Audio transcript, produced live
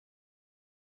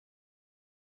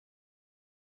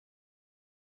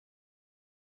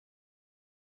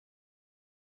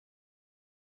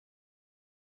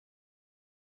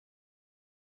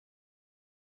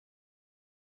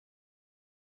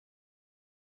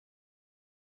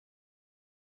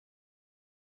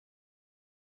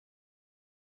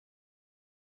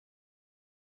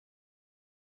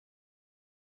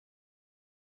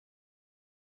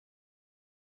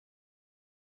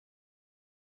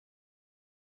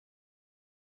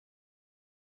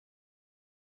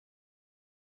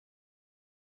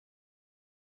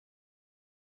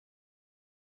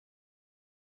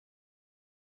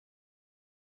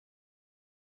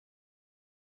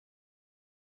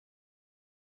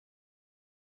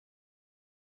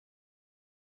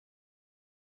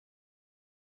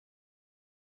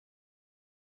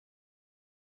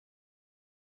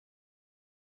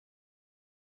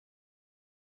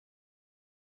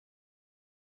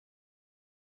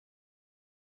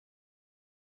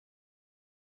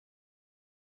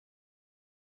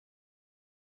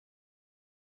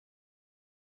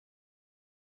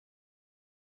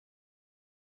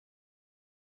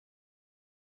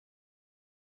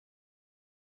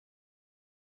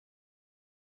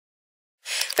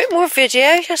bit more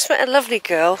video. Just met a lovely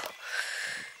girl.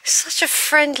 Such a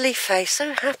friendly face,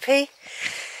 so happy.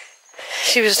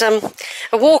 She was a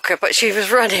walker, but she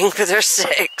was running with her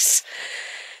sticks.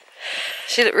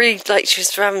 She looked really like she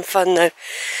was having fun though.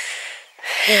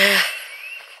 Yeah.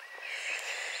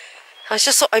 I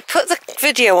just thought I'd put the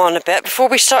video on a bit before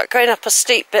we start going up a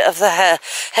steep bit of the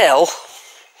hill.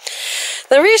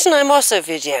 The reason I'm also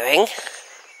videoing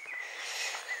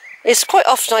is quite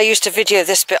often I used to video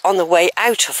this bit on the way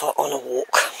out on a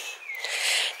walk.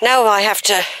 Now I have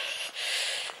to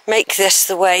make this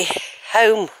the way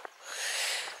home,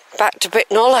 back to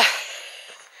Bicknoller.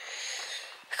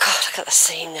 God, look at the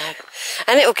scene now.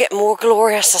 And it will get more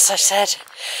glorious, as I said.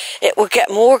 It will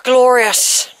get more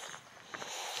glorious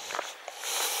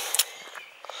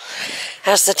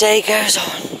as the day goes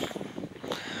on.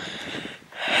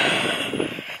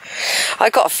 I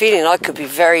got a feeling I could be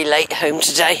very late home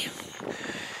today.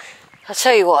 I'll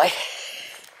tell you why.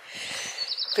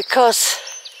 Because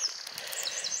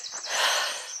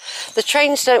the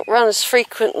trains don't run as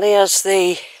frequently as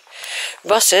the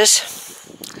buses,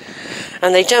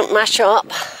 and they don't match up.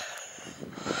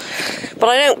 But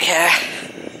I don't care.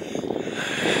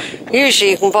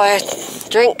 Usually you can buy a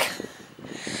drink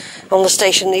on the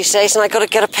station these days, and I got to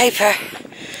get a paper.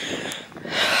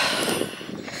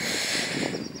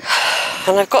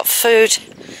 And I've got food.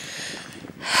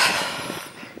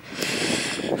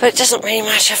 But it doesn't really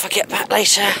matter if I get back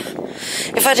later.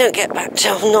 If I don't get back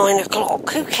till 9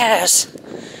 o'clock, who cares?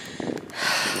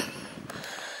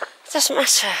 It doesn't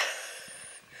matter.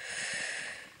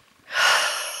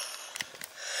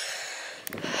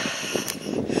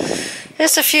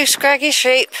 There's a few scraggy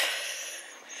sheep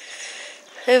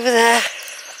over there.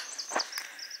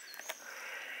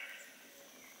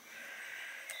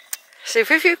 So if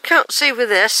you can't see with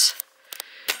this,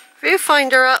 if you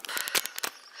find her up,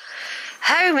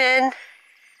 home in,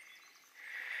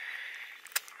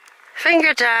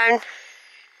 finger down.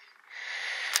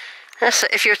 That's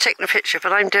it if you're taking a picture,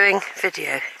 but I'm doing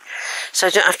video, so I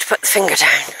don't have to put the finger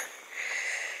down.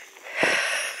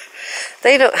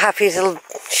 They look happy, little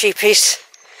sheepies.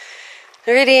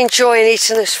 They're really enjoying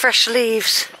eating those fresh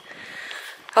leaves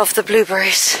of the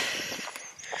blueberries.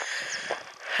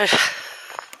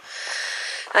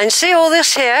 And see all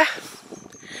this here?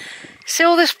 See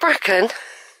all this bracken?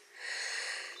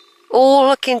 All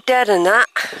looking dead and that.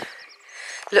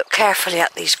 Look carefully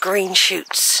at these green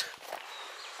shoots.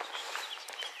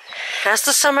 As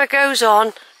the summer goes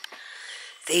on,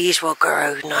 these will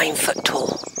grow 9 foot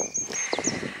tall.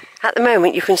 At the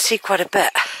moment you can see quite a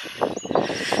bit.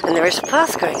 And there is a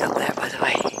path going up there, by the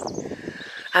way.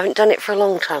 I haven't done it for a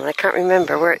long time and I can't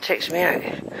remember where it takes me out.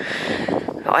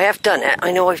 But I have done it.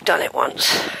 I know I've done it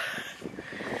once.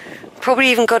 Probably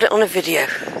even got it on a video.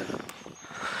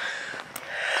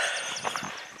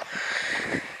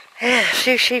 Yeah, a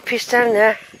few sheepies down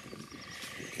there.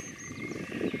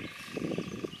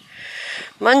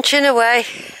 Munching away.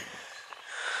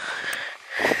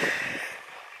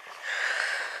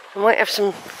 I might have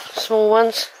some small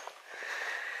ones.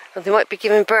 And they might be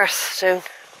giving birth soon.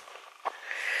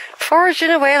 Foraging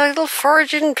away like little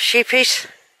foraging sheepies.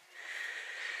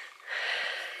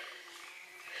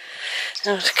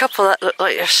 There's a couple that look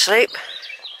like they're asleep.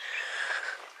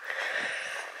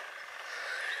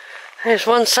 There's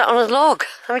one sat on a log.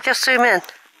 Let me just zoom in.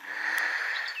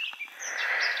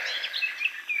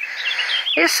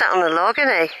 He's sat on a log,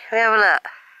 isn't he? Let me have a look.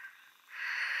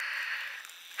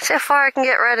 See how far I can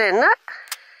get right in, look.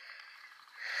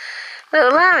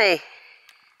 Little lammy.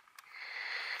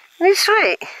 Isn't he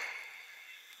sweet?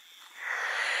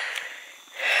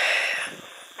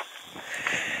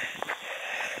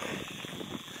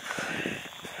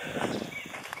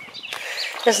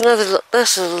 There's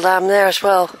this little lamb there as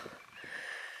well.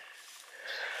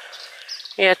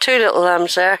 Yeah, 2 little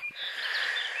lambs there.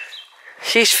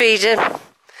 She's feeding. I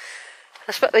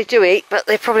expect they do eat, but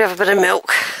they probably have a bit of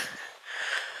milk.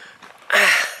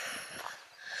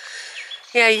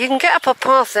 Yeah, you can get up a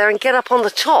path there and get up on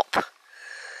the top.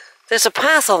 There's a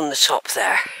path on the top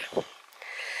there.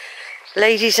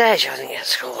 Lady's Edge, I think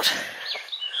it's called.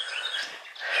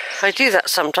 I do that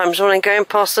sometimes when I'm going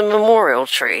past the memorial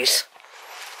trees.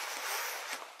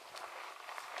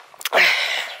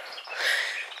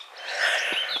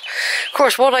 Of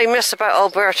course, what I miss about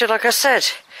Alberta, like I said,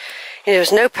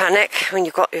 there's no panic when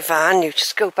you've got your van. You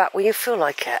just go back when you feel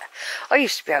like it. I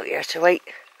used to be out here till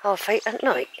 8:30 at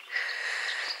night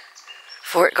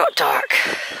before it got dark.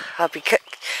 I'd be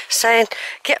saying,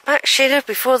 get back, Sheila,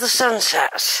 before the sun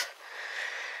sets.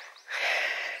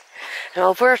 And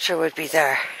Alberta would be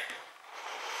there.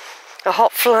 A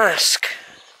hot flask.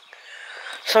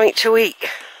 Something to eat.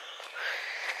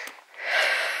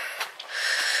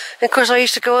 And of course I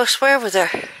used to go elsewhere with her.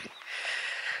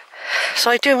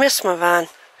 So I do miss my van.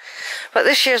 But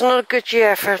this year's not a good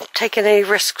year for taking any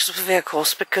risks with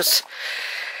vehicles because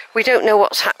we don't know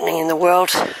what's happening in the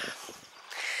world.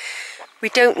 We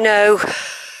don't know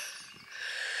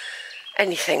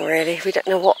anything really. We don't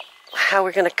know how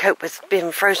we're going to cope with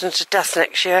being frozen to death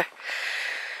next year.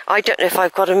 I don't know if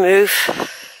I've got to move.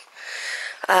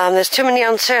 There's too many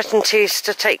uncertainties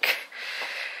to take.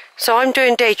 So I'm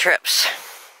doing day trips.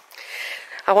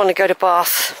 I want to go to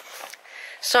Bath.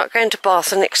 Start going to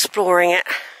Bath and exploring it.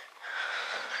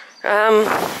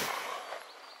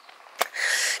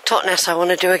 Totnes I want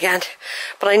to do again.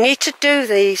 But I need to do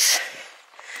these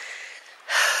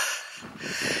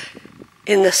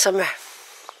in the summer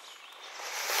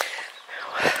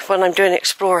when I'm doing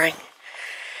exploring.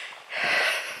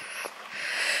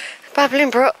 Babbling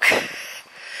Brook.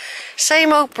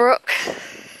 Same old brook.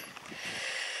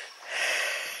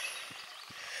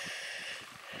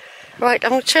 Right,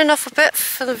 I'm going to turn off a bit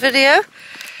for the video.